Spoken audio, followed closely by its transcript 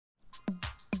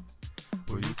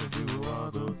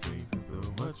all those things and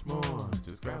so much more.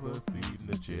 Just grab a seat in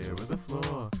the chair or the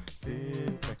floor.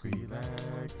 Sit back,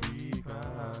 relax,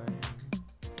 recline.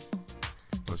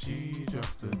 Well, she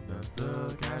drops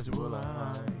another casual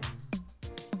line.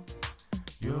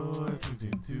 You're tuned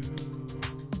into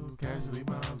Casually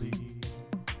Molly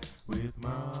with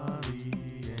Molly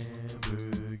and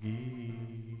Bergie.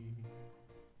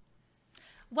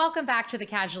 Welcome back to the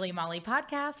Casually Molly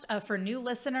podcast. For new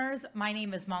listeners, my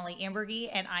name is Molly Ambergy,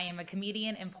 and I am a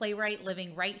comedian and playwright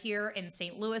living right here in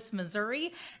St. Louis,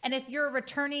 Missouri. And if you're a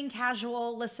returning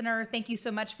casual listener, thank you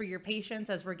so much for your patience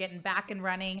as we're getting back and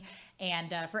running.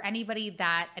 And for anybody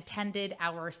that attended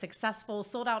our successful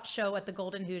sold-out show at the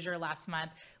Golden Hoosier last month,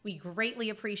 we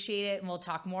greatly appreciate it, and we'll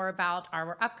talk more about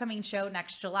our upcoming show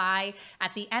next July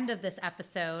at the end of this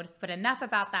episode. But enough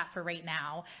about that for right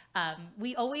now.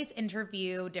 We always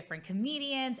interview different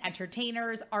comedians,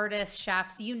 entertainers, artists,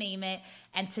 chefs, you name it.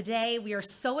 And today we are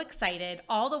so excited,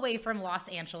 all the way from Los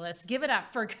Angeles. Give it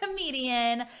up for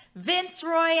comedian Vince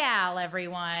Royale,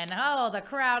 everyone. Oh, the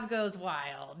crowd goes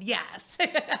wild. Yes.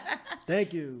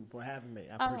 Thank you for having me.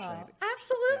 I appreciate it.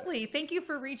 Absolutely. Yeah. Thank you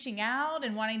for reaching out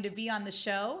and wanting to be on the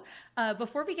show.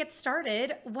 Before we get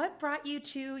started, what brought you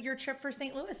to your trip for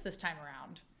St. Louis this time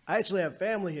around? I actually have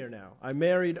family here now. I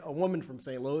married a woman from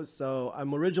St. Louis, so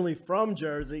I'm originally from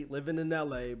Jersey, living in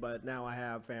LA, but now I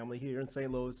have family here in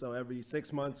St. Louis. So every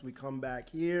 6 months we come back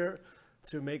here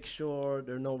to make sure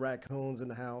there are no raccoons in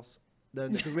the house.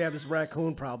 Because we have this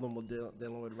raccoon problem we're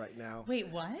dealing with right now. Wait,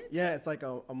 what? Yeah, it's like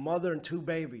a mother and two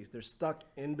babies. They're stuck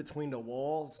in between the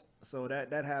walls. So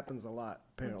that happens a lot,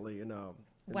 apparently.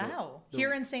 Wow.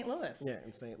 Here in St. Louis. Yeah,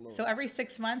 in St. Louis. So every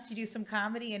 6 months you do some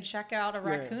comedy and check out a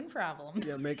raccoon problem.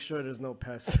 Yeah, make sure there's no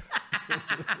pests.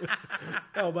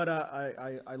 No, but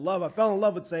I fell in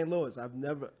love with St. Louis. I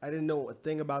didn't know a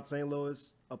thing about St.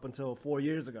 Louis up until 4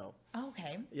 years ago.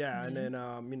 Okay. Yeah, mm-hmm. And then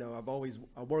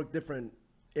I worked different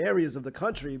areas of the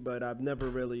country, but I've never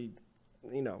really,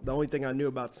 the only thing I knew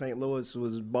about St. Louis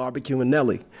was barbecue and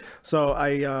Nelly. So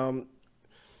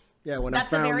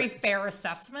That's a very fair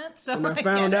assessment. So when I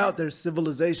found out there's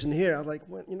civilization here, I was like,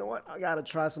 well, you know what? I got to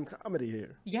try some comedy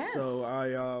here. Yes. So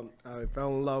I fell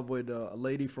in love with a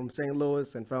lady from St.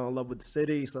 Louis and fell in love with the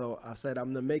city. So I said,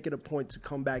 I'm going to make it a point to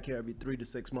come back here every 3 to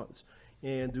 6 months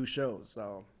and do shows.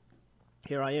 So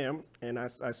here I am, and I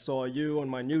saw you on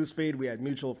my news feed. We had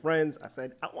mutual friends. I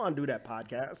said, I want to do that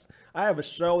podcast. I have a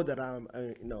show that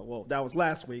that was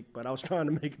last week, but I was trying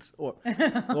to make it or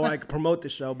I could promote the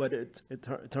show, but it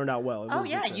turned out well.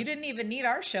 You didn't even need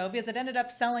our show because it ended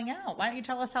up selling out. Why don't you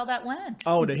tell us how that went?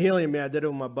 Oh, the Helium, man. I did it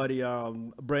with my buddy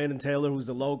Brandon Taylor, who's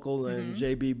a local, and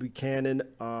JB Buchanan.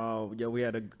 We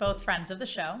had both friends of the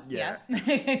show. Yeah.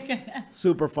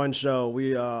 Super fun show.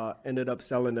 We ended up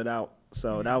selling it out.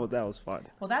 So that was fun.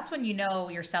 Well, that's when you know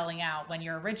you're selling out, when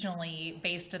you're originally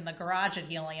based in the garage at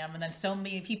Helium, and then so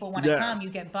many people want to come, you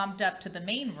get bumped up to the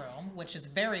main room, which is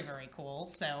very, very cool.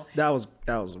 So that was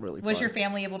really fun. Was your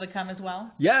family able to come as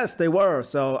well? Yes, they were.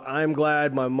 So I'm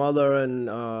glad my mother and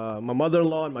my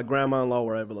mother-in-law and my grandma-in-law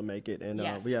were able to make it, and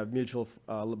we have mutual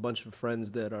a bunch of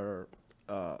friends that are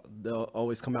they'll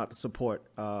always come out to support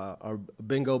our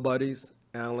bingo buddies,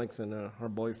 Alex and her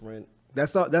boyfriend.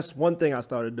 That's one thing I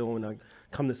started doing when I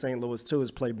come to St. Louis too,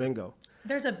 is play bingo.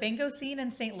 There's a bingo scene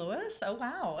in St. Louis? Oh,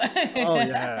 wow. Oh,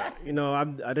 yeah. I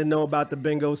didn't know about the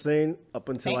bingo scene up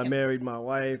until I married my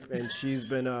wife, and she's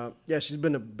been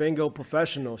a bingo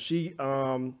professional. She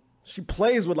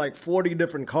plays with like 40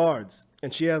 different cards,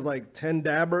 and she has like 10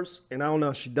 dabbers, and I don't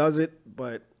know if she does it,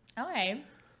 but okay.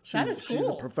 That is cool. She's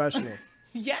a professional.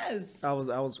 Yes. I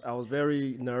was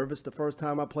very nervous the first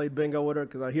time I played bingo with her,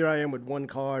 because here I am with one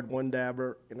card, one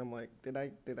dabber, and I'm like, did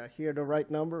I hear the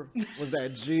right number? Was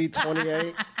that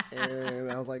G28? And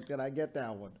I was like, did I get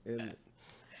that one? And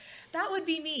that would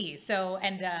be me. So,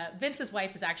 and Vince's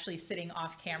wife is actually sitting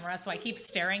off camera, so I keep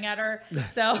staring at her.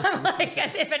 So I'm like,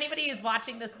 if anybody is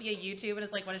watching this via YouTube and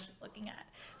is like, what is she looking at?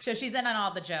 So she's in on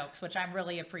all the jokes, which I'm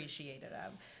really appreciative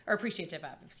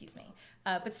of, excuse me.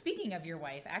 But speaking of your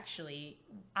wife, actually,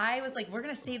 I was like, we're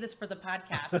going to save this for the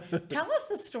podcast. Tell us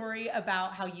the story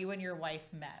about how you and your wife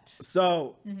met.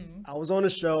 So I was on a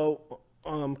show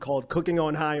called Cooking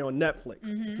on High on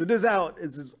Netflix. So this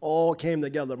all came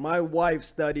together. My wife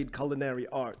studied culinary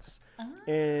arts,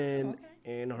 and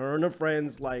her and her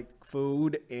friends like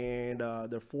food, and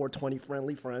they're 420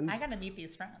 friendly friends. I got to meet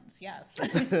these friends. Yes.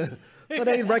 So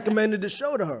they recommended the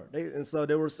show to her. So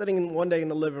they were sitting one day in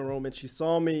the living room, and she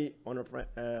saw me on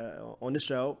the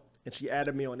show, and she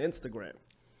added me on Instagram.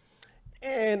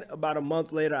 And about a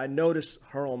month later, I noticed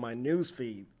her on my news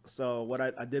feed. So what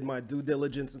I did my due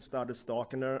diligence and started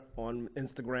stalking her on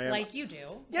Instagram. Like you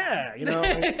do. Yeah, you know,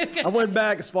 I went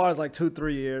back as far as like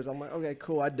 2-3 years. I'm like, okay,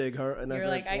 cool, I dig her. And You're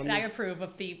like, I approve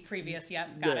of the previous.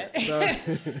 Yep, got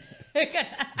it.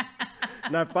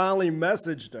 And I finally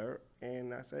messaged her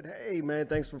and I said, hey man,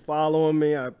 thanks for following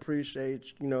me. I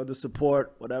appreciate, you know, the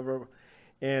support, whatever.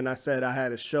 And I said I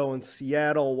had a show in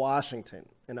Seattle, Washington,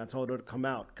 and I told her to come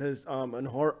out because on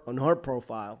her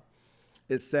profile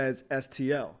it says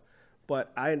STL,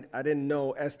 but I didn't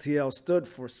know STL stood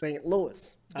for St.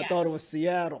 Louis. I thought it was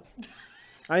Seattle.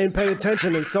 I didn't pay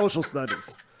attention in social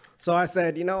studies, so I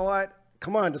said, you know what?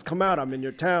 Come on, just come out. I'm in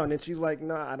your town. And she's like,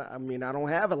 no, I mean, I don't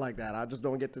have it like that. I just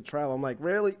don't get to travel. I'm like,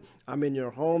 really? I'm in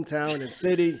your hometown and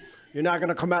city. You're not going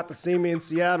to come out to see me in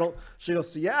Seattle? She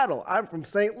goes, Seattle? I'm from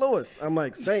St. Louis. I'm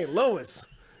like, St. Louis?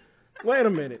 Wait a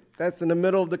minute. That's in the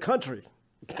middle of the country.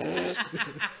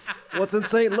 What's in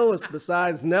St. Louis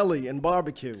besides Nelly and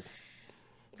barbecue?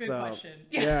 Good question.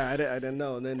 Yeah, I didn't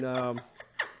know. And then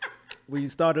we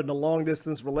started a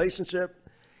long-distance relationship.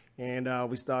 And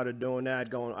we started doing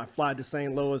that, I fly to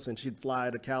St. Louis and she'd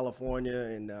fly to California.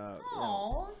 And you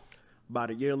know, about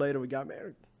a year later, we got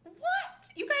married. What?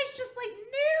 You guys just like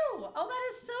knew. Oh, that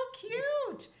is so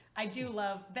cute. I do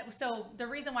love that. So the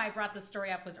reason why I brought this story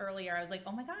up was earlier. I was like,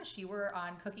 oh my gosh, you were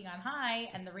on Cooking on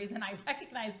High. And the reason I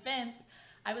recognized Vince,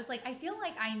 I was like, I feel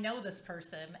like I know this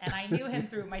person, and I knew him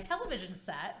through my television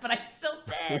set, but I still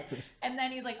did. And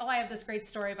then he's like, oh, I have this great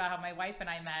story about how my wife and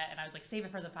I met. And I was like, save it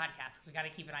for the podcast because we got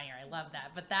to keep it on here. I love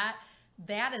that. But that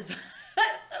is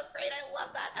that's so great. I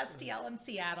love that STL in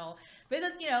Seattle. But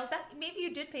you know, that maybe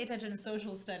you did pay attention to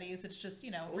social studies. It's just, you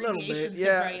know, abbreviations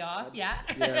can throw you off. Yeah.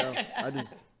 I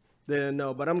just didn't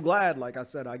know. But I'm glad, like I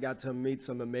said, I got to meet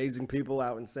some amazing people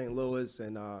out in St. Louis,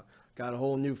 and got a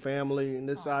whole new family in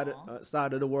this side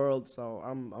of the world. So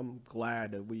I'm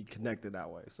glad that we connected that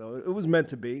way. So it was meant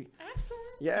to be. Absolutely.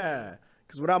 Yeah,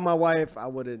 because without my wife, I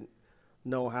wouldn't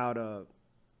know how to.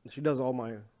 She does all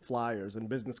my flyers and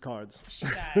business cards. She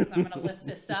does. I'm gonna lift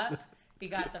this up. We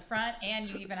got the front, and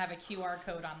you even have a QR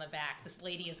code on the back. This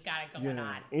lady has got it going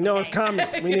on. You know, it's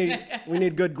comics. We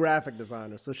need good graphic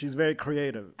designers. So she's very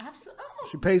creative. Absolutely.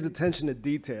 She pays attention to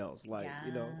details, like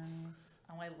you know.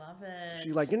 Oh, I love it.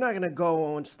 She's like, you're not gonna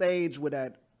go on stage with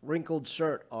that wrinkled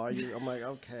shirt, are you? I'm like,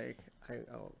 okay,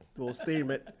 we'll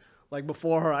steam it. Like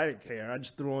before her, I didn't care. I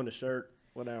just threw on the shirt,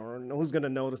 whatever. And who's gonna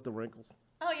notice the wrinkles?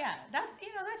 Oh yeah, that's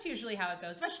usually how it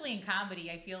goes. Especially in comedy,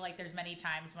 I feel like there's many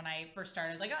times when I first started,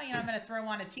 I was like, oh, you know, I'm gonna throw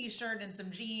on a t-shirt and some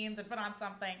jeans and put on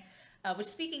something. Which,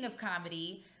 speaking of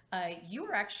comedy,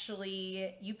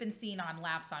 you've been seen on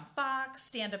Laughs on Fox,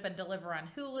 Stand Up and Deliver on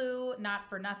Hulu, Not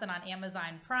for Nothing on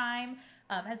Amazon Prime.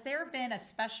 Has there been a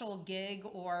special gig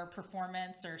or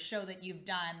performance or show that you've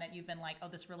done that you've been like, oh,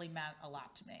 this really meant a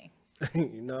lot to me?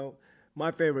 You know,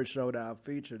 my favorite show that I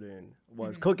featured in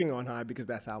was Cooking on High, because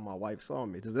that's how my wife saw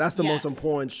me. That's the most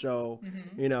important show.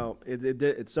 You know,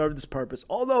 it served its purpose.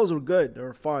 All those were good. They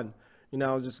were fun. You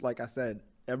know, just like I said,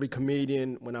 every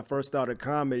comedian, when I first started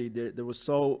comedy, they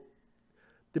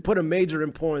put a major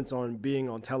importance on being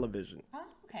on television. Oh,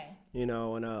 okay. You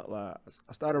know, and I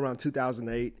started around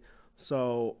 2008.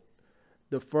 So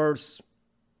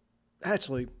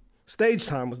stage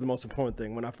time was the most important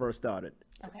thing when I first started.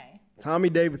 Okay. Tommy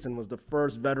Davidson was the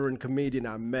first veteran comedian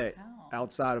I met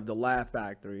outside of the Laugh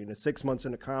Factory. And 6 months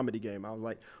in the comedy game, I was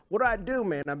like, what do I do,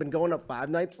 man? I've been going up 5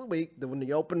 nights a week, doing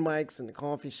the open mics and the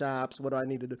coffee shops. What do I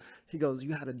need to do? He goes, you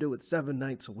got to do it 7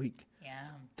 nights a week. Yeah.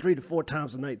 3 to 4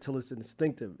 times a night till it's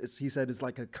instinctive. He said it's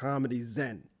like a comedy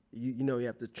zen. You know, you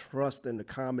have to trust in the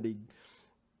comedy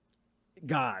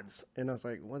gods. And I was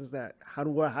like, what is that? How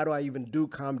do I even do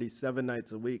comedy 7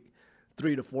 nights a week,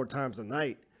 3 to 4 times a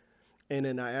night? And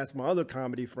then I asked my other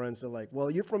comedy friends, they're like, well,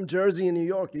 you're from Jersey and New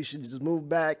York. You should just move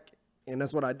back. And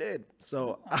that's what I did.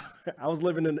 So I was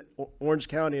living in Orange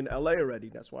County in LA already.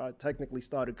 That's why I technically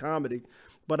started comedy.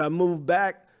 But I moved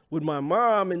back with my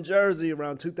mom in Jersey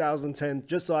around 2010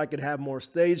 just so I could have more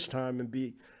stage time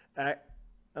and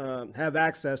have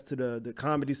access to the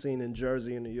comedy scene in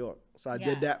Jersey and New York. So I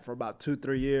did that for about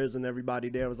 2-3 years, and everybody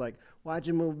there was like, why'd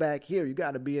you move back here? You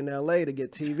got to be in LA to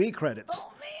get TV credits.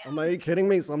 Oh, man. I'm like, are you kidding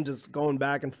me? So I'm just going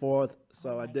back and forth.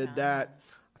 So I did that.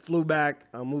 I flew back.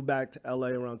 I moved back to LA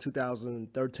around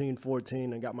 2013,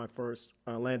 14, and got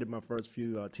landed my first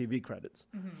few TV credits.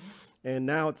 And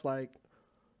now it's like,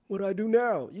 what do I do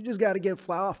now? You just got to get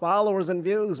followers and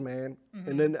views, man.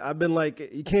 And then I've been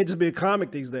like, you can't just be a comic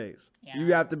these days. Yeah.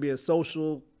 You have to be a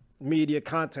social media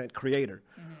content creator.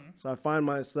 So I find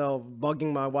myself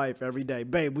bugging my wife every day,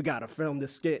 babe, we got to film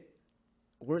this skit.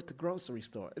 we're at the grocery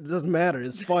store. It doesn't matter.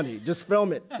 It's funny. Just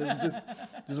film it.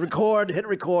 Just record, hit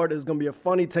record. It's going to be a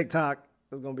funny TikTok.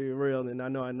 It's going to be real. And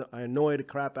I annoy the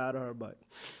crap out of her, but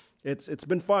it's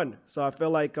been fun. So I feel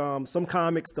like some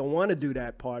comics don't want to do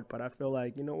that part, but I feel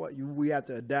like, you know what, we have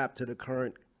to adapt to the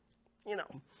current,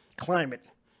 climate.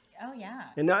 Oh, yeah.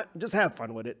 And not just have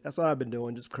fun with it. That's what I've been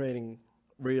doing, just creating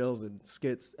reels and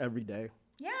skits every day.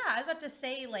 Yeah, I was about to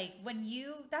say, like,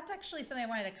 that's actually something I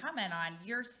wanted to comment on.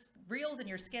 Your reels and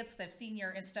your skits, I've seen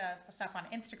your stuff on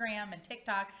Instagram and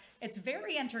TikTok. It's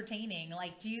very entertaining.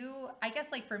 Like, I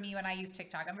guess, like, for me, when I use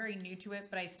TikTok, I'm very new to it,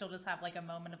 but I still just have, like, a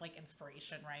moment of, like,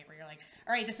 inspiration, right? Where you're like,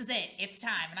 all right, this is it. It's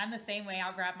time. And I'm the same way.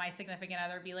 I'll grab my significant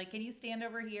other, be like, can you stand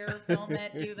over here, film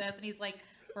it, do this? And he's like,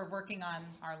 we're working on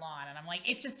our lawn. And I'm like,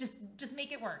 it's just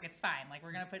make it work. It's fine. Like,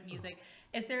 we're going to put music.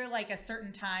 Is there like a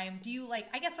certain time? Do you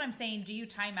I guess what I'm saying, do you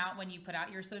time out when you put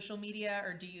out your social media,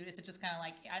 or is it just kind of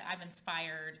like, I'm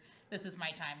inspired, this is my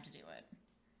time to do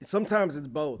it? Sometimes it's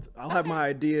both. I'll have my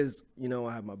ideas,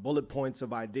 I have my bullet points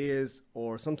of ideas,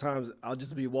 or sometimes I'll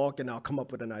just be walking, I'll come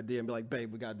up with an idea and be like,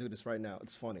 babe, we got to do this right now.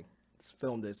 It's funny. Let's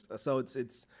film this. So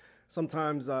it's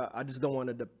sometimes I just don't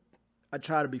want to, I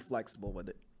try to be flexible with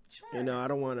it. Sure. I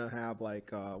don't want to have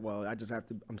like,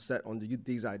 I'm set on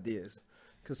these ideas.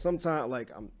 Because sometimes, like,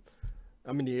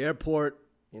 I'm in the airport,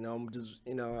 I'm just,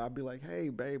 I'll be like, hey,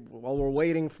 babe, while we're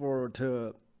waiting for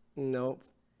them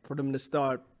to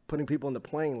start putting people on the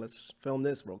plane, let's film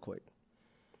this real quick.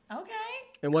 Okay.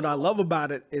 And what I love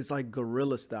about it is like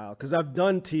guerrilla style, because I've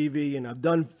done TV and I've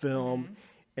done film,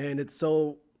 and there's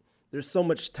so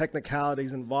much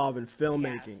technicalities involved in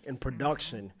filmmaking and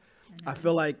production. I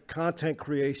feel like content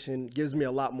creation gives me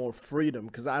a lot more freedom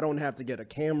because I don't have to get a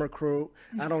camera crew.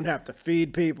 I don't have to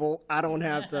feed people. I don't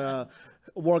have to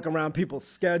work around people's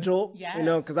schedule,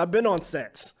 because I've been on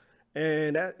sets,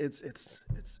 and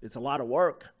it's a lot of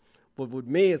work. But with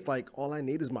me, it's like all I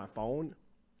need is my phone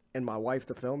and my wife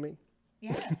to film me.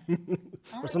 Yes.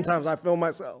 Or sometimes I film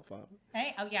myself.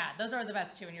 Hey, oh yeah, those are the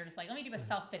best too. And you're just like, let me do a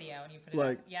self video, and you put it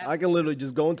like, up. Yeah. I can literally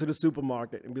just go into the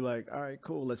supermarket and be like, all right,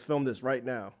 cool, let's film this right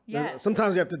now. Yes.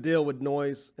 Sometimes you have to deal with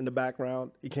noise in the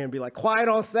background. You can't be like, quiet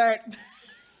on set.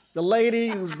 The lady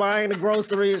who's buying the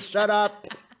groceries, shut up.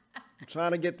 I'm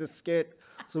trying to get this skit.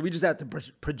 So we just have to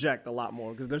project a lot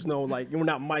more because there's no, like, we're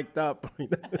not mic'd up.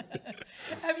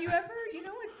 Have you ever,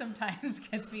 what sometimes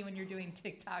gets me when you're doing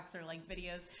TikToks or like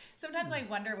videos? Sometimes I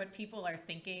wonder what people are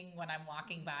thinking when I'm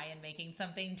walking by and making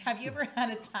something. Have you ever had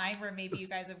a time where maybe you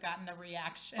guys have gotten a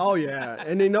reaction? Oh, yeah.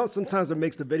 And sometimes it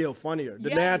makes the video funnier. The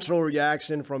natural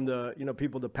reaction from the,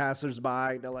 people, the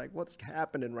passersby, they're like, what's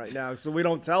happening right now? So we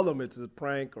don't tell them it's a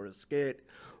prank or a skit.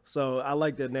 So I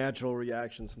like the natural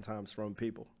reaction sometimes from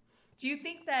people. Do you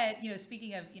think that,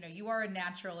 speaking of, you are a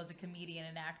natural as a comedian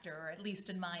and actor, or at least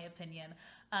in my opinion,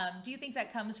 do you think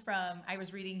that comes from, I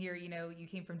was reading here, you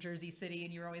came from Jersey City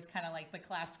and you were always kind of like the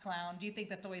class clown. Do you think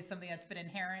that's always something that's been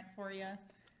inherent for you?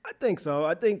 I think so.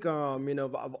 I think,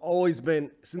 I've always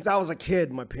been, since I was a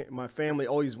kid, my family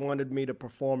always wanted me to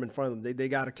perform in front of them. They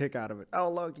got a kick out of it. Oh,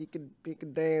 look, he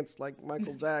could dance like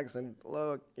Michael Jackson.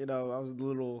 Look, I was a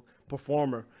little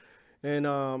performer. And,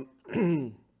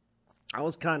 I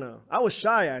was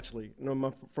shy actually,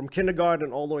 from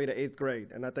kindergarten all the way to 8th grade.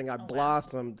 And I think I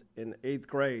blossomed in 8th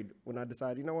grade when I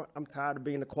decided, I'm tired of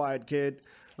being a quiet kid.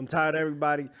 I'm tired of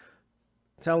everybody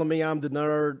telling me I'm the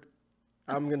nerd.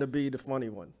 I'm going to be the funny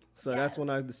one. So that's when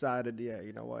I decided,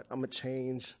 I'm going to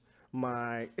change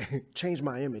my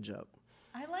image up.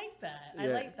 I like that. I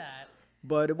like that.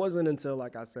 But it wasn't until,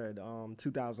 like I said,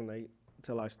 2008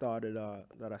 until I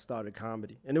started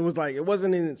comedy. And it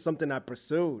wasn't even something I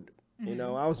pursued.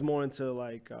 I was more into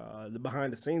like the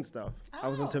behind the scenes stuff. I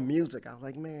was into music. I was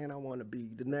like, man, I want to be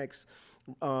the next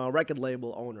record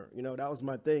label owner. That was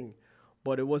my thing.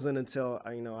 But it wasn't until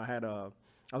I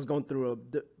was going through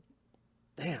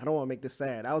I don't want to make this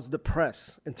sad. I was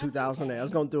depressed in 2008. I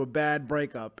was going through a bad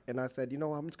breakup, and I said,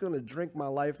 I'm just going to drink my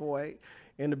life away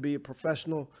and to be a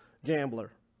professional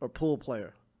gambler or pool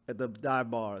player at the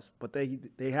dive bars. But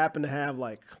they happen to have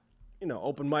like,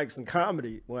 open mics and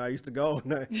comedy where I used to go.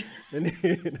 And I'm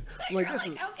like, this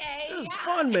is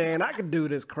fun, man. I can do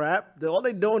this crap. All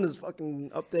they doing is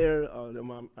fucking up there. I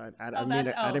didn't mean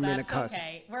to cuss.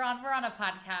 Okay. We're on a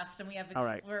podcast and we have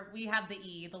we have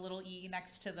the little E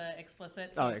next to the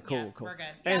explicit. So, all right, cool. We're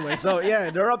good. Anyway, so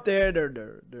they're up there.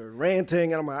 They're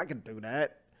ranting, and I'm like, I can do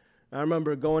that. I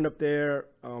remember going up there,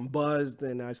 buzzed,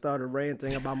 and I started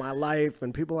ranting about my life,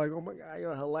 and people were like, oh my God,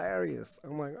 you're hilarious.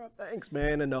 I'm like, oh, thanks,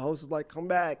 man. And the host was like, come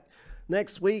back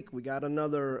next week. We got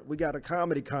a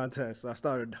comedy contest. So I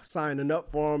started signing up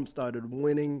for them, started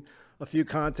winning a few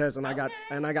contests, and I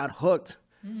got hooked.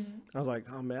 I was like,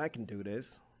 oh man, I can do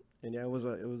this. And yeah, it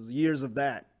was years of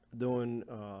that doing,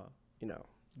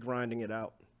 grinding it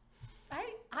out.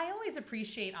 I always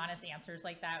appreciate honest answers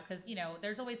like that because,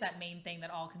 there's always that main thing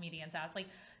that all comedians ask, like,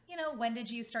 when did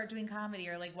you start doing comedy,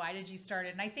 or like, why did you start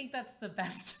it? And I think that's the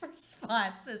best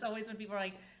response is always when people are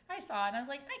like, I saw it and I was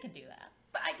like, I can do that.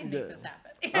 But I can make this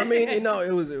happen. I mean, it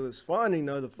was fun,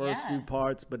 the first few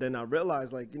parts, but then I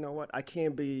realized, like, you know what, I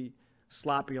can't be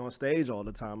sloppy on stage all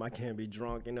the time. I can't be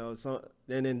drunk, So,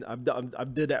 and then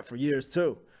I've did that for years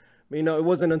too. It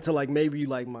wasn't until like maybe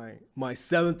like my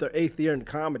 7th or 8th year in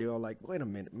comedy, I'm like, wait a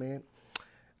minute, man,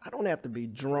 I don't have to be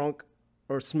drunk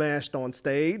or smashed on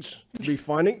stage to be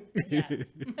funny. Yes.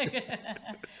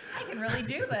 I can really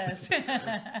do this.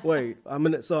 Wait,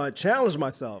 so I challenged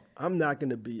myself. I'm not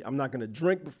gonna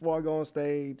drink before I go on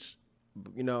stage.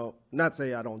 Not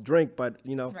say I don't drink, but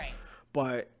Right.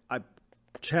 but I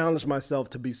challenged myself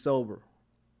to be sober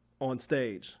on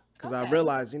stage. Because I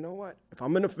realized, you know what? If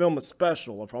I'm going to film a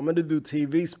special, or if I'm going to do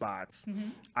TV spots,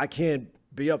 I can't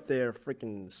be up there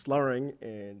freaking slurring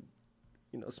and,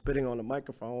 spitting on the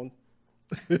microphone,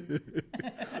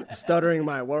 stuttering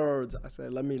my words. I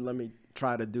said, let me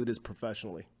try to do this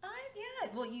professionally. Yeah.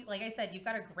 Well, like I said, you've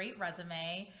got a great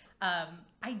resume.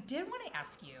 I did want to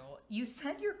ask you, you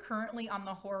said you're currently on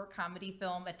the horror comedy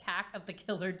film Attack of the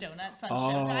Killer Donuts on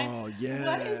Showtime. Oh, yeah.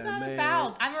 What is that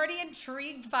about? I'm already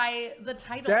intrigued by the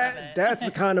title of it. That's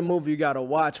the kind of movie you got to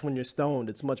watch when you're stoned.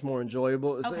 It's much more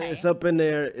enjoyable. It's up in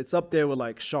there. It's up there with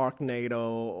like Sharknado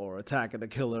or Attack of the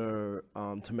Killer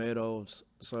Tomatoes.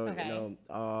 So,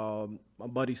 my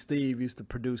buddy Steve used to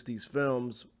produce these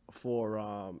films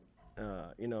for,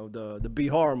 the B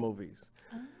horror movies.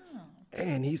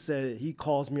 And he said, he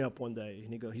calls me up one day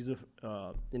and he goes, he's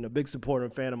a big supporter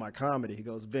and fan of my comedy. He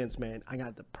goes, Vince, man, I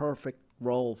got the perfect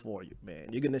role for you, man.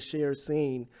 You're going to share a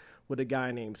scene with a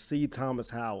guy named C. Thomas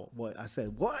Howell. What? I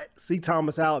said, what? C.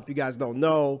 Thomas Howell, if you guys don't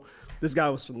know, this guy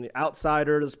was from The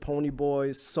Outsiders, Pony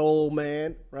Boys, Soul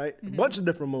Man, right? A bunch of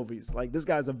different movies. Like, this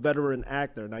guy's a veteran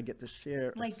actor and I get to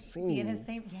share a scene. Be in his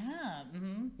same,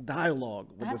 dialogue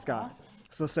with this guy. Awesome.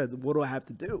 So I said, what do I have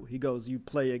to do? He goes, you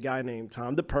play a guy named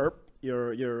Tom the Perp.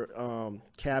 You're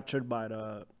captured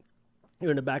you're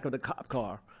in the back of the cop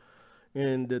car,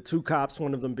 and the two cops,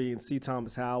 one of them being C.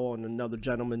 Thomas Howell and another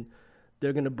gentleman,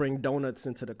 they're gonna bring donuts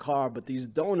into the car, but these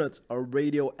donuts are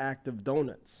radioactive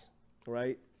donuts,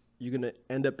 right? You're gonna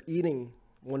end up eating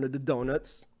one of the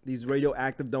donuts. These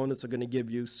radioactive donuts are gonna give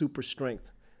you super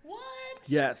strength. What?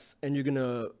 Yes, and you're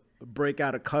gonna break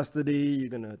out of custody. You're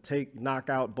gonna knock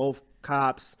out both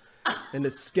cops and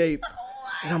escape.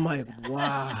 And I'm like,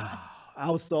 wow. I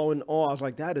was so in awe. I was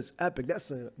like, that is epic. That's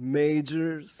a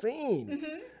major scene.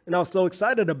 And I was so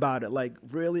excited about it. Like,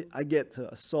 really, I get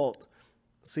to assault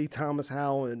C. Thomas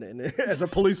Howell and as a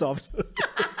police officer.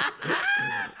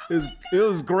 It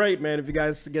was great, man. If you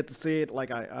guys get to see it,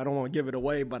 like, I don't want to give it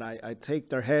away, but I take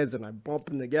their heads and I bump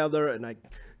them together and I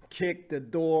kick the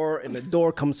door and the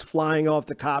door comes flying off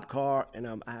the cop car and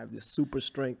I have this super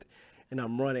strength and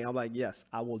I'm running. I'm like, yes,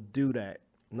 I will do that.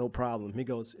 No problem. He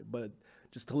goes, but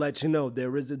just to let you know,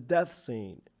 there is a death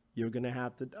scene. You're going to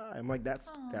have to die. I'm like, that's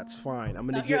fine. I'm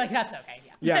going to you're like, that's okay.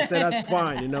 Yeah. Yeah, I said, that's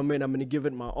fine. I'm going to give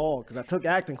it my all because I took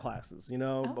acting classes,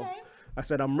 Okay. But I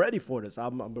said, I'm ready for this.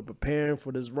 I'm preparing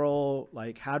for this role.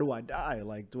 Like, how do I die?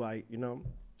 Like, do I,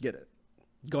 get it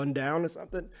gunned down or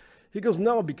something? He goes,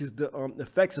 no, because the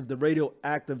effects of the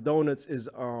radioactive donuts is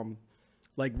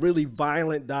like really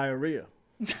violent diarrhea.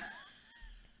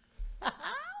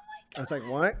 I was like,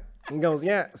 what? He goes,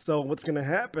 yeah, so what's going to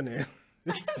happen is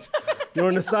you're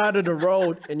on the side of the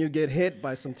road and you get hit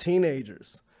by some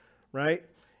teenagers, right?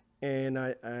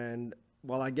 And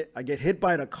while I get hit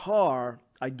by the car,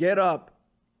 I get up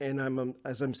and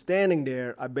as I'm standing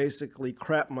there, I basically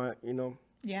crap my,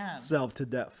 self to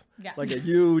death. Yeah. Like a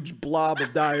huge blob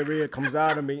of diarrhea comes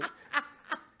out of me.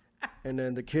 And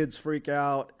then the kids freak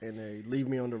out and they leave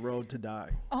me on the road to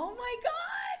die. Oh my God.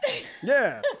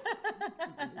 Yeah.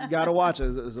 You got to watch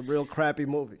it. It's a real crappy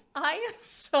movie. I am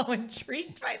so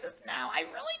intrigued by this now. I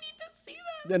really need to see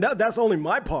this. And that's only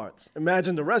my parts.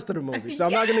 Imagine the rest of the movie. So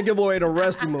I'm not going to give away the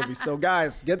rest of the movie. So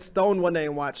guys, get stoned one day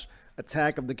and watch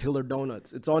Attack of the Killer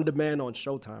Donuts. It's on demand on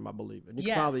Showtime, I believe. And you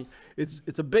can probably,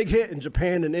 it's a big hit in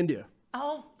Japan and India.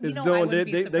 Oh, it's doing.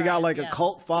 They got like a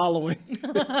cult following.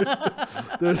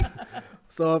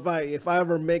 So if I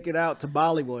ever make it out to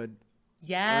Bollywood,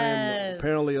 I am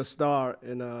apparently a star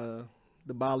in the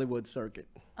Bollywood circuit.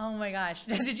 Oh my gosh!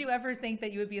 Did you ever think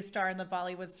that you would be a star in the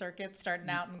Bollywood circuit, starting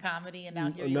out in comedy, and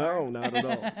now here you are? No, not at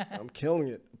all. I'm killing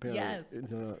it.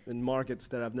 Apparently, in markets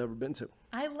that I've never been to.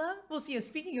 I love. Well,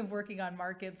 speaking of working on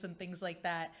markets and things like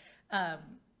that.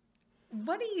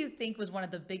 What do you think was one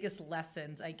of the biggest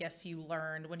lessons, I guess, you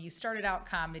learned when you started out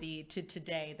comedy to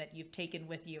today that you've taken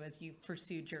with you as you've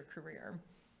pursued your career?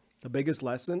 The biggest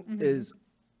lesson is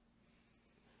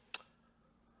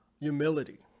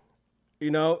humility.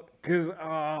 You know, because,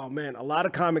 oh man, a lot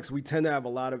of comics, we tend to have a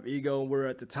lot of ego. We're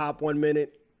at the top 1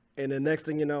 minute, and the next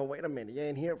thing you know, wait a minute, you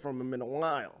ain't hear from them in a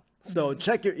while. So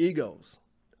check your egos.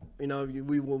 You know,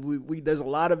 there's a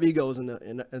lot of egos in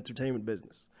the entertainment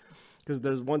business. Because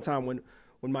there's one time when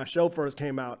my show first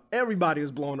came out, everybody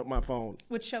was blowing up my phone.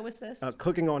 Which show was this?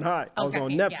 Cooking on High. I was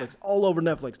on Netflix, all over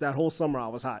Netflix. That whole summer I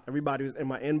was hot. Everybody was in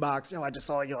my inbox. Yo, I just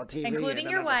saw you on TV. Including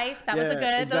your wife. That was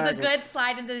a good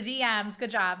slide into the DMs.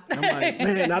 Good job. I'm like,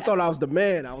 man, I thought I was the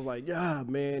man. I was like, yeah,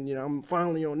 man, you know, I'm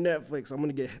finally on Netflix.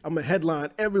 I'm a headline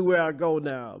everywhere I go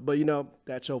now. But you know,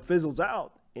 that show fizzles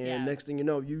out. And next thing you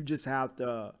know, you just have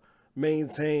to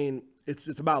maintain,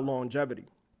 it's about longevity.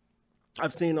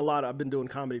 I've seen a lot. I've been doing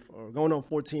comedy for going on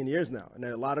 14 years now, and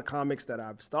there are a lot of comics that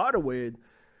I've started with.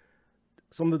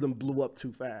 Some of them blew up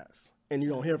too fast, and you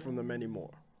don't hear from them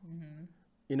anymore.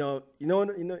 You know.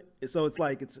 So it's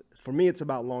like for me, it's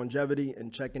about longevity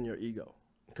and checking your ego,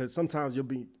 because sometimes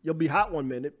you'll be hot 1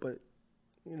 minute, but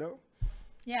you know.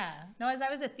 Yeah. No, as I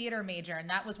was a theater major, and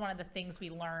that was one of the things we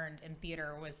learned in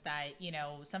theater was that, you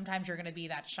know, sometimes you're going to be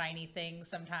that shiny thing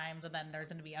sometimes, and then there's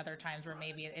going to be other times where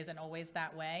maybe it isn't always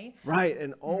that way. Right.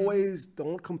 And always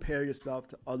don't compare yourself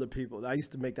to other people. I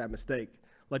used to make that mistake.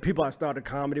 Like people I started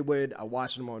comedy with, I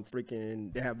watch them on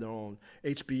they have their own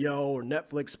HBO or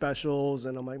Netflix specials.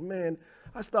 And I'm like, man,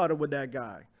 I started with that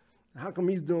guy. How come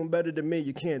he's doing better than me?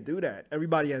 You can't do that.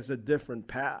 Everybody has a different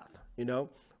path, you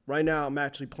know? Right now, I'm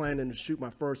actually planning to shoot my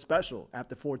first special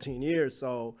after 14 years.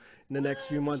 So in the next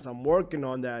few months, I'm working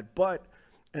on that.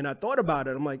 And I thought about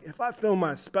it. I'm like, if I film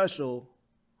my special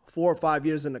 4 or 5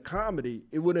 years into comedy,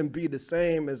 it wouldn't be the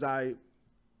same as I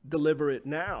deliver it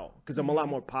now. Because I'm a lot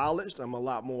more polished. I'm a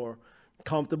lot more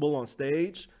comfortable on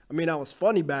stage. I mean, I was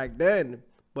funny back then,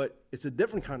 but it's a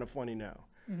different kind of funny now.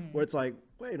 Where it's like,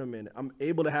 wait a minute, I'm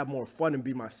able to have more fun and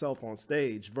be myself on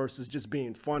stage versus just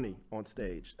being funny on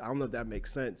stage. I don't know if that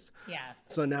makes sense. Yeah.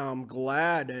 So now I'm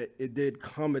glad that it did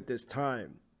come at this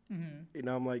time. You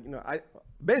know, I'm like, you know,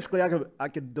 I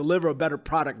could deliver a better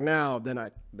product now than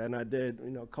I did,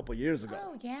 you know, a couple years ago.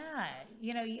 Oh yeah.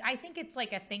 You know, I think it's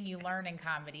like a thing you learn in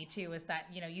comedy too, is that,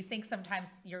 you know, you think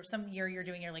sometimes you're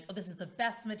like, oh, this is the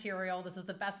best material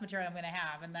I'm going to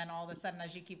have. And then all of a sudden,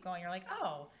 as you keep going, you're like,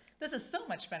 oh, this is so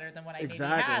much better than what I maybe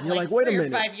had. And you're like, wait a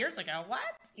minute. 5 years ago. What?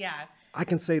 Yeah. I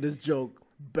can say this joke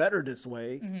better this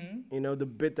way. You know, the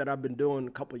bit that I've been doing a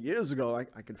couple of years ago,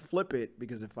 I could flip it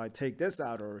because if I take this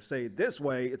out or say it this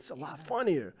way, it's a lot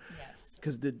funnier. Yes.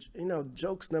 Because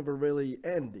jokes never really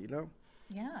end, you know?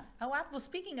 Yeah. Oh, well,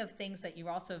 speaking of things that you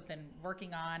also have been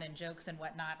working on and jokes and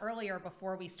whatnot, earlier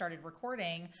before we started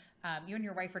recording, you and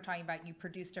your wife were talking about you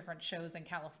produce different shows in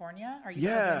California. Are you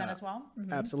still doing that as well?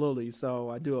 Absolutely. So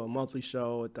I do a monthly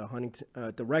show at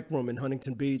the Rec Room in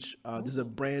Huntington Beach. This is a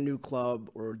brand new club.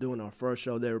 We're doing our first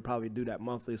show there. We'll probably do that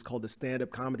monthly. It's called the Stand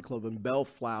Up Comedy Club in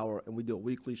Bellflower, and we do a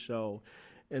weekly show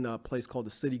in a place called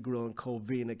the City Grill in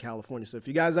Covina, California. So if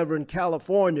you guys ever in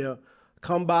California,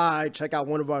 come by, check out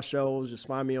one of our shows. Just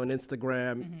find me on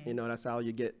Instagram. You know, that's how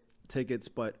you get tickets.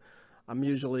 But I'm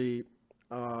usually,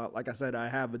 like I said, I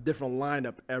have a different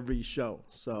lineup every show.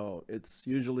 So it's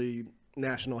usually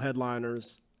national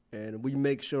headliners. And we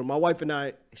make sure, my wife and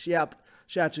I, she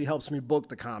actually helps me book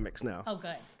the comics now. Oh,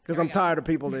 good. Because I'm tired of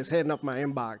people that's hitting up my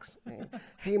inbox.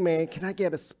 Hey, man, can I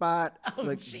get a spot? Oh,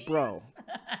 like, geez. Bro,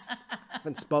 I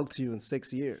haven't spoke to you in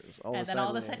 6 years. And then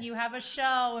all of a sudden you have a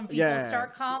show and people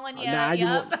start calling you.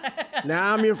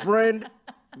 Now I'm your friend.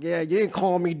 Yeah, you didn't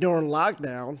call me during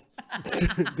lockdown.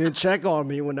 Didn't check on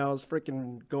me when I was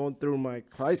freaking going through my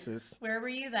crisis. Where were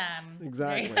you then?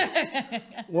 Exactly.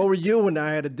 Where were you when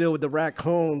I had to deal with the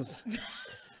raccoons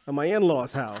at my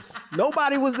in-laws' house?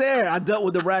 Nobody was there. I dealt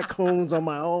with the raccoons on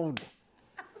my own.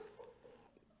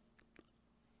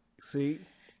 See?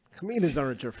 Comedians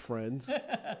aren't your friends.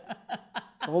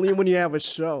 Only when you have a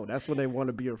show. That's when they want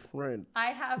to be your friend.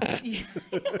 I have.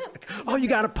 Oh, you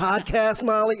got a podcast,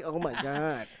 Molly? Oh, my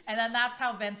God. And then that's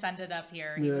how Vince ended up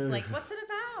here. He was like, what's it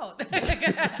about?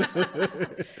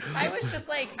 I was just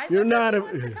like, You're not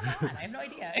wants to come on. I have no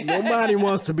idea. Nobody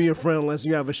wants to be your friend unless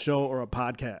you have a show or a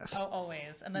podcast. Oh,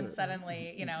 always. And then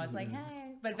suddenly, you know, it's like,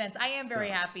 hey. But Vince, I am very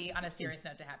happy on a serious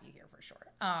note to have you here for sure.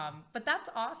 But that's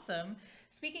awesome.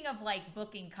 Speaking of like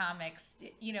booking comics,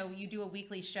 you know, you do a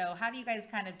weekly show. How do you guys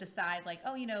kind of decide like,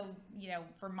 oh, you know,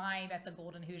 for mine at the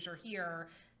Golden Hoosier here,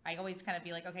 I always kind of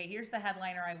be like, okay, here's the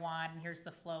headliner I want, and here's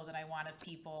the flow that I want of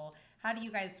people. How do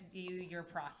you guys view your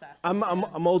process?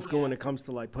 I'm old school when it comes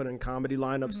to like putting comedy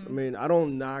lineups. I mean, I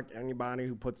don't knock anybody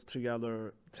who puts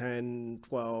together 10,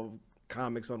 12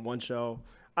 comics on one show.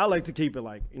 I like to keep it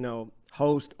like,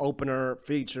 host, opener,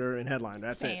 feature, and headliner.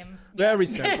 That's it. Very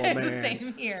simple, man.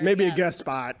 Same here. Maybe a guest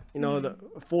spot, the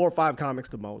 4 or 5 comics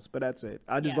the most, but that's it.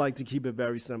 I just like to keep it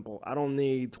very simple. I don't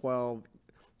need 12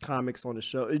 comics on the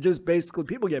show. It just basically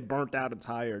people get burnt out and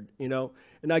tired,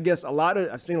 and I guess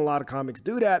I've seen a lot of comics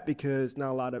do that because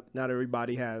not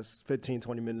everybody has 15,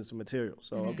 20 minutes of material.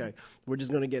 So okay, we're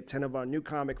just going to get 10 of our new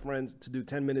comic friends to do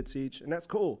 10 minutes each, and that's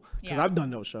cool because I've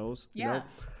done those shows,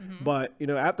 but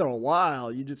after a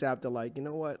while you just have to like,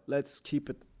 let's keep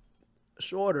it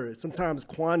shorter. Sometimes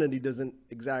quantity doesn't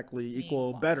exactly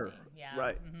equal better,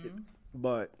 right?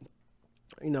 But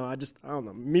I don't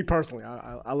know, me personally,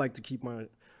 I like to keep my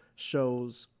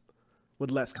shows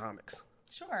with less comics.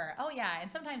 Sure. Oh yeah.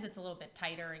 And sometimes it's a little bit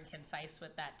tighter and concise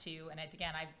with that too. And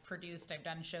again, I've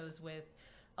done shows with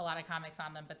a lot of comics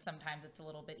on them, but sometimes it's a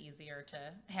little bit easier to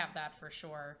have that for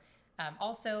sure.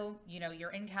 Also, you're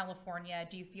in California.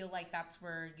 Do you feel like that's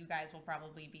where you guys will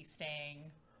probably be staying?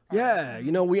 Yeah,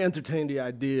 we entertained the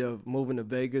idea of moving to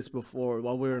Vegas before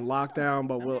while we were in lockdown,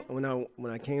 but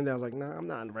when I came there, I was like, nah, I'm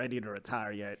not ready to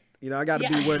retire yet. I got to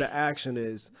be where the action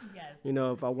is. Yes.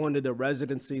 If I wanted a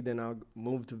residency, then I'll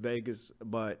move to Vegas.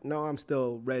 But no, I'm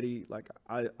still ready. Like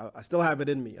I still have it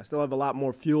in me. I still have a lot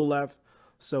more fuel left.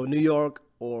 So New York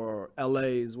or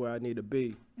LA is where I need to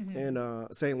be, and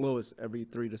St. Louis every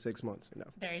 3 to 6 months.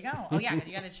 There you go. Oh yeah,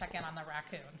 you got to check in on the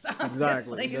raccoons.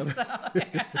 Exactly. So,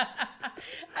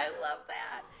 I love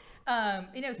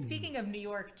that. Speaking of New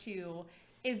York too,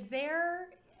 is there?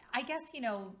 I guess,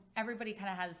 everybody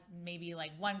kind of has maybe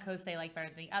like one coast they like better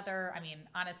than the other. I mean,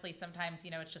 honestly, sometimes,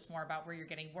 it's just more about where you're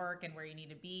getting work and where you need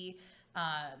to be.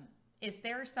 Is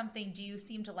there something, do you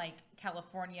seem to like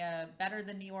California better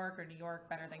than New York or New York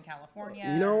better than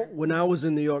California? When I was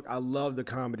in New York, I loved the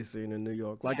comedy scene in New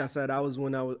York. Like I said,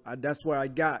 that's where I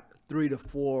got 3 to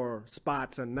 4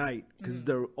 spots a night because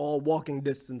they're all walking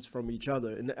distance from each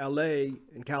other. In LA,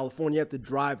 in California, you have to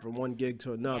drive from one gig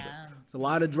to another. Yeah. There's a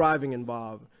lot of driving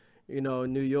involved. In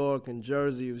New York and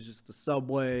Jersey, it was just a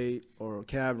subway or a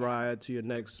cab ride to your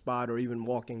next spot or even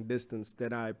walking distance.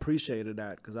 That I appreciated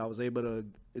that because I was able to,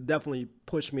 it definitely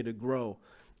pushed me to grow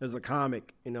as a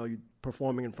comic, you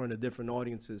performing in front of different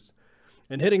audiences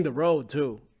and hitting the road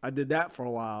too. I did that for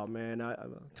a while, man. I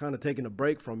kind of taking a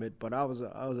break from it, but I was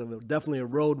definitely a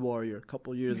road warrior a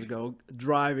couple of years ago,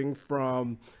 driving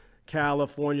from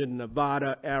California to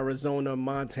Nevada, Arizona,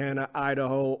 Montana,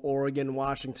 Idaho, Oregon,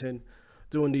 Washington,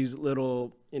 doing these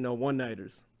little,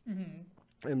 one-nighters.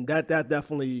 And that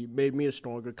definitely made me a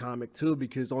stronger comic too,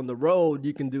 because on the road,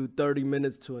 you can do 30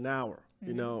 minutes to an hour.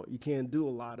 You can't do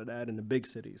a lot of that in the big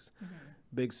cities.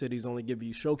 Big cities only give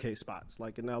you showcase spots,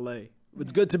 like in LA.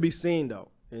 It's good to be seen though,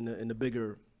 in the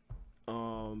bigger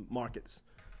markets.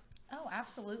 Oh,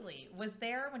 absolutely. Was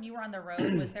there, when you were on the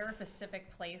road, was there a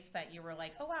specific place that you were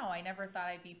like, oh, wow, I never thought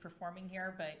I'd be performing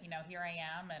here, but, here I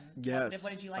am? And yes.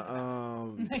 What did you like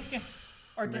about it?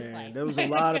 Or dislike? There was a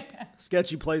lot of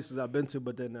sketchy places I've been to,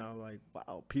 but then now like,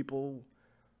 wow, people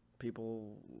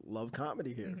love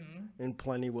comedy here, and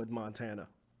plenty with Montana.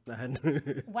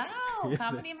 Wow,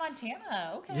 comedy in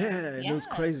Montana. Okay. Yeah, and it was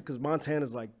crazy because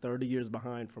Montana's like 30 years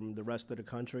behind from the rest of the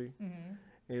country.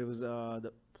 It was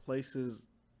the places.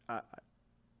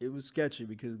 It was sketchy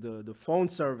because the phone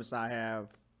service I have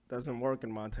doesn't work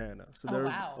in Montana. So there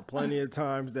are plenty of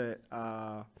times that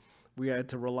we had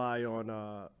to rely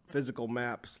on physical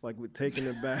maps, like we're taking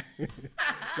it back.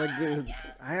 Like, dude,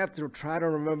 I have to try to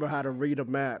remember how to read a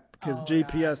map because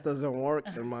GPS doesn't work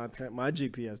in Montana. My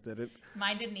GPS didn't.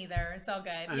 Mine didn't either. It's all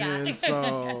good. Yeah. And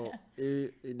so,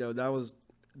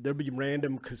 there'd be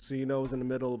random casinos in the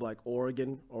middle of like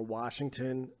Oregon or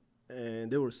Washington. And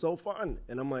they were so fun,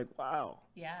 and I'm like, wow.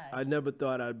 Yeah. I never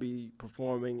thought I'd be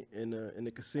performing in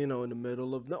a casino in the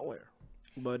middle of nowhere,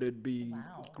 but it'd be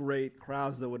great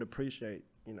crowds that would appreciate,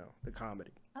 the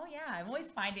comedy. Oh yeah, I'm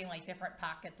always finding like different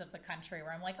pockets of the country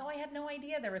where I'm like, oh, I had no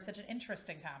idea there was such an interest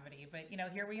in comedy, but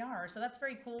here we are. So that's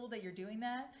very cool that you're doing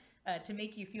that. To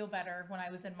make you feel better, when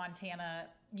I was in Montana,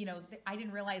 I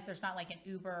didn't realize there's not like an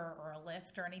Uber or a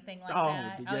Lyft or anything like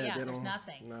that. There's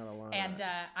nothing. Not a lot. And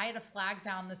I had to flag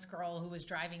down this girl who was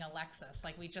driving a Lexus.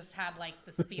 Like we just had like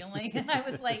this feeling, and I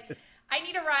was like, I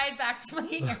need a ride back to my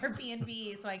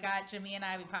Airbnb. So I got Jimmy and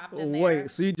we popped in there.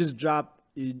 Wait, so you just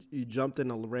you jumped in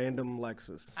a random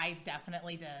Lexus? I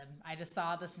definitely did. I just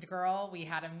saw this girl. We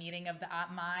had a meeting of the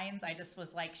minds. I just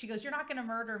was like, she goes, "You're not going to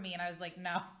murder me," and I was like,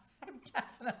 "No." I'm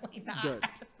definitely not. Good. I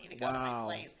just need to go to my Wow.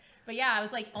 place. But yeah, I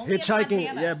was like, only in Hitchhiking,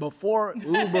 Montana. yeah, before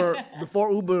Uber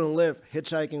and Lyft,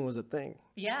 hitchhiking was a thing.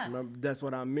 Yeah. Remember, that's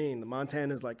what I mean.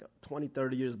 Montana is like 20,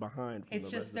 30 years behind. From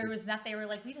It's just, there was not, they were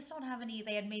like, we just don't have any,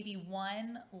 they had maybe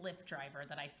one Lyft driver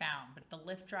that I found, but the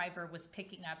Lyft driver was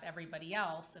picking up everybody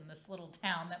else in this little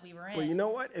town that we were in. But you know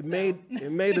what? It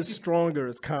made us stronger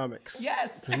as comics.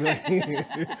 Yes.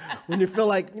 When you feel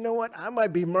like, you know what, I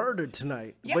might be murdered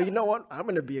tonight, Yeah. but you know what, I'm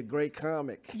gonna be a great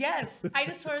comic. Yes. I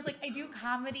just told her, I was like, I do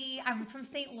comedy. I'm from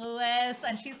St. Louis.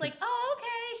 And she's like, oh,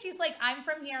 okay. She's like, I'm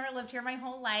from here. I lived here my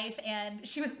whole life. And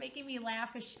she was making me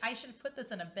laugh because I should have put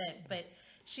this in a bit, but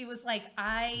she was like,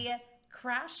 I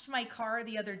crashed my car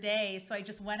the other day, so I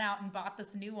just went out and bought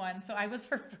this new one. So I was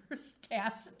her first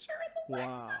passenger in the Lexus.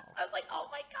 Wow. I was like, oh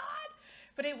my God.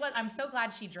 But it was, I'm so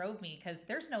glad she drove me because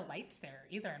there's no lights there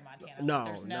either in Montana. No,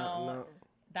 There's no.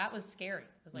 That was scary. I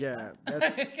was like, Yeah,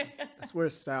 what? that's where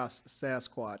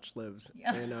Sasquatch lives,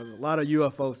 Yeah. and a lot of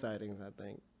UFO sightings, I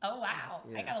think. Oh wow!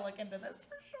 I Yeah. gotta look into this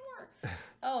for sure.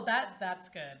 Oh, that's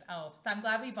good. Oh, I'm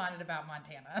glad we bonded about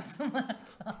Montana.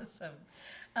 That's awesome.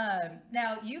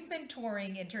 Now you've been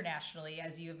touring internationally,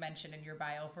 as you have mentioned in your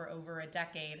bio, for over a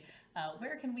decade.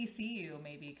 Where can we see you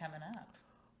maybe coming up?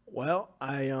 Well,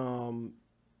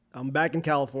 I'm back in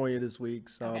California this week,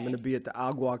 so I'm Okay. going to be at the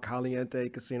Agua Caliente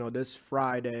Casino this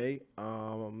Friday.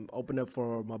 Open up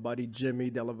for my buddy Jimmy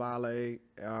Della Valle.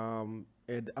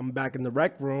 And I'm back in the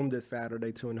Rec Room this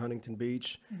Saturday too in Huntington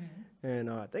Beach, and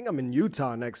I think I'm in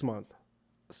Utah next month.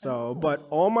 So, but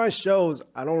all my shows,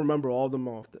 I don't remember all of them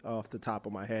off the top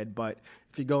of my head. But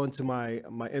if you go into my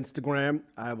Instagram,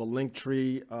 I have a link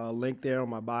tree link there on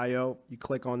my bio. You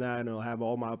click on that, and it'll have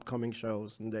all my upcoming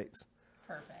shows and dates.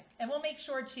 Perfect. And we'll make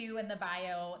sure to, in the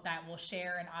bio that we'll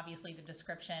share, and obviously the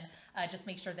description, just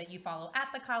make sure that you follow at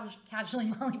the Casually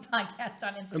Molly podcast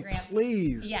on And Instagram.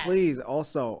 please, Yes. please,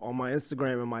 also on my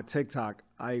Instagram and my TikTok,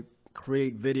 I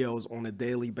create videos on a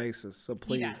daily basis. So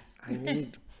please,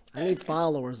 does. I need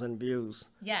followers and views.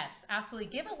 Yes, absolutely.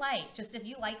 Give a like. Just if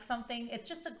you like something, it's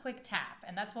just a quick tap,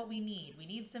 and that's what we need. We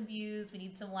need some views, we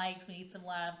need some likes, we need some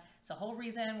love. It's the whole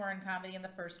reason we're in comedy in the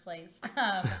first place.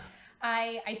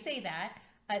 I say that.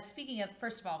 Speaking of,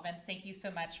 first of all, Vince, thank you so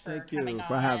much for Thank you coming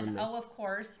for on. having me. Oh, of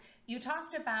course. You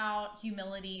talked about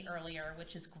humility earlier,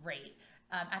 which is great.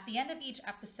 At the end of each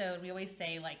episode, we always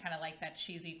say, like, kind of like that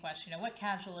cheesy question, what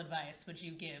casual advice would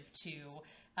you give to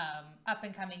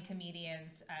up-and-coming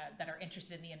comedians that are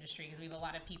interested in the industry? Because we have a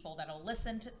lot of people that'll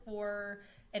listen for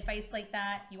advice like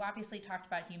that. You obviously talked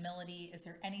about humility. Is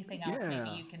there anything else maybe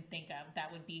Yeah. you can think of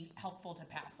that would be helpful to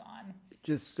pass on?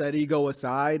 Just set ego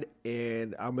aside,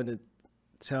 and I'm gonna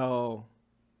tell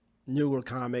newer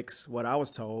comics what I was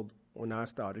told when I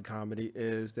started comedy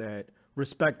is that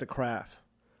respect the craft.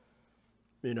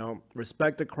 You know,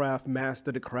 respect the craft,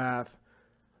 master the craft,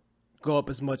 go up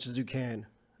as much as you can.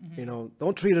 You know,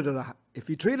 don't treat it as if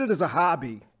you treat it as a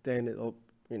hobby, then it'll,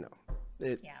 you know,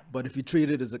 Yeah. but if you treat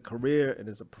it as a career and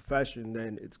as a profession,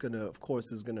 then it's gonna, of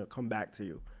course, it's gonna come back to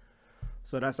you.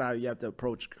 So that's how you have to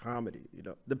approach comedy. You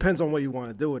know, depends on what you want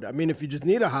to do with it. I mean, if you just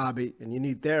need a hobby and you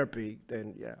need therapy,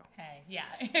 then yeah, Hey,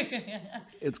 yeah.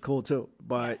 it's cool too.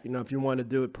 But Yes. you know, if you want to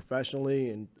do it professionally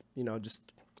and you know, just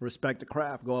respect the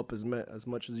craft, go up as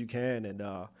much as you can,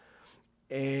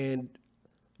 and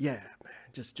yeah, man,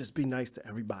 just be nice to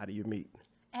everybody you meet.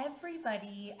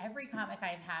 Everybody, every comic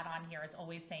I've had on here is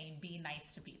always saying be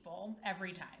nice to people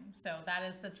every time. So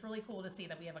that's really cool to see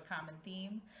that we have a common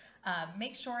theme.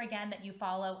 Make sure again that you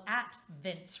follow at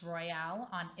Vince Royale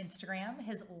on Instagram.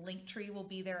 His link tree will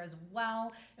be there as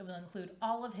well. It will include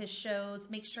all of his shows.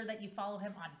 Make sure that you follow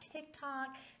him on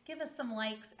TikTok. Give us some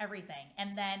likes, everything.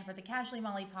 And then for the Casually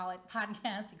Molly podcast,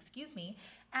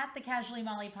 at the Casually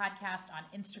Molly podcast on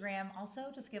Instagram. Also,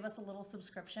 just give us a little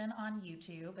subscription on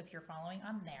YouTube if you're following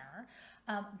on there.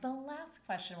 The last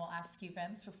question we'll ask you,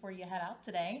 Vince, before you head out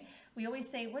today, we always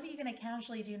say, what are you going to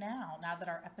casually do now that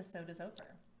our episode is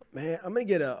over? Man, I'm gonna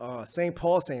get a St.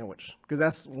 Paul sandwich because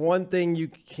that's one thing you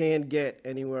can't get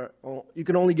anywhere. You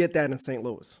can only get that in St.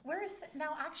 Louis.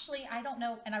 Now, actually, I don't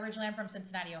know, and originally I'm from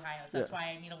Cincinnati, Ohio, so that's why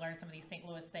I need to learn some of these St.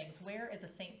 Louis things. Where is a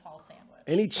St. Paul sandwich?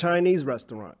 Any Chinese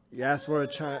restaurant, you ask for a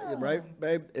Chinese, right,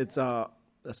 babe? It's a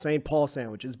St. Paul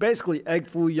sandwich. It's basically egg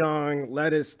foo young,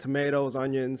 lettuce, tomatoes,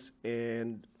 onions,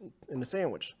 and in a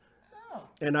sandwich. Oh.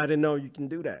 And I didn't know you can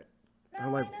do that. No,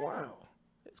 I'm like, I know. wow.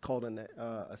 It's called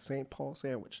a St. Paul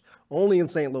sandwich. Only in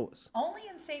St. Louis. Only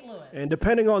in St. Louis. And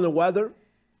depending on the weather,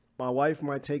 my wife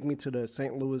might take me to the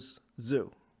St. Louis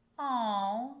Zoo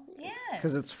Oh, yes.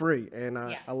 because it's free, and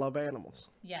Yeah. I love animals.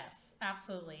 Yes.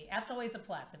 absolutely. That's always a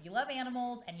plus. If you love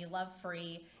animals and you love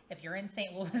free, if you're in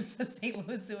St. Louis, St.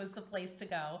 Louis Zoo is the place to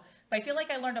go. But I feel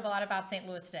like I learned a lot about St.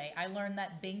 Louis today. I learned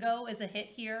that bingo is a hit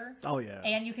here. Oh, yeah.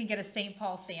 And you can get a St.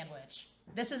 Paul sandwich.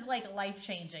 This is like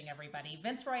life-changing, everybody.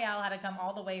 Vince Royale had to come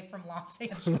all the way from Los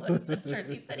Angeles to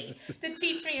Jersey City to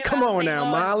teach me about Come on St. now,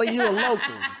 Louis. Molly. You're a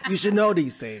local. You should know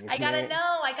these things. I gotta man.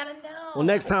 know. I gotta know. Well,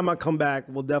 next time I come back,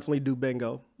 we'll definitely do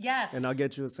bingo. Yes. And I'll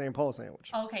get you a St. Paul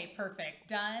sandwich. Okay, perfect.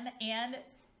 Done. And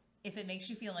if it makes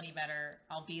you feel any better,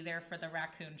 I'll be there for the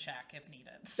raccoon check if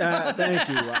needed. So. Thank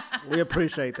you. We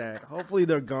appreciate that. Hopefully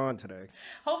they're gone today.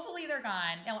 Hopefully they're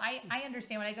gone. No, I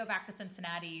understand when I go back to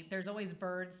Cincinnati, there's always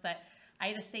birds that I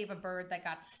had to save a bird that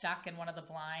got stuck in one of the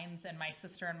blinds, and my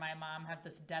sister and my mom have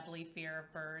this deadly fear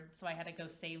of birds, so I had to go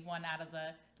save one out of the,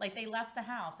 like they left the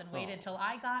house and waited till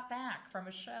I got back from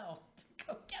a show to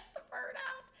go get the bird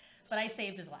out. But I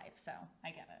saved his life, so I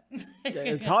get it. Yeah,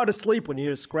 it's hard to sleep when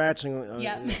you're scratching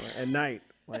Yep. at night.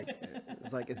 Like,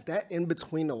 it's like, is that in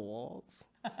between the walls?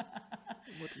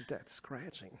 What is that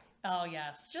scratching? Oh,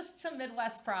 yes. Just some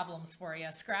Midwest problems for you.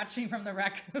 Scratching from the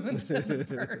raccoons and the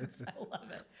birds. I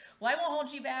love it. Well, I won't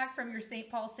hold you back from your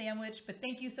St. Paul sandwich, but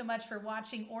thank you so much for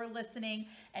watching or listening.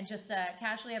 And just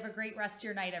casually have a great rest of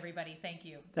your night, everybody. Thank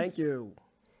you. Thank you.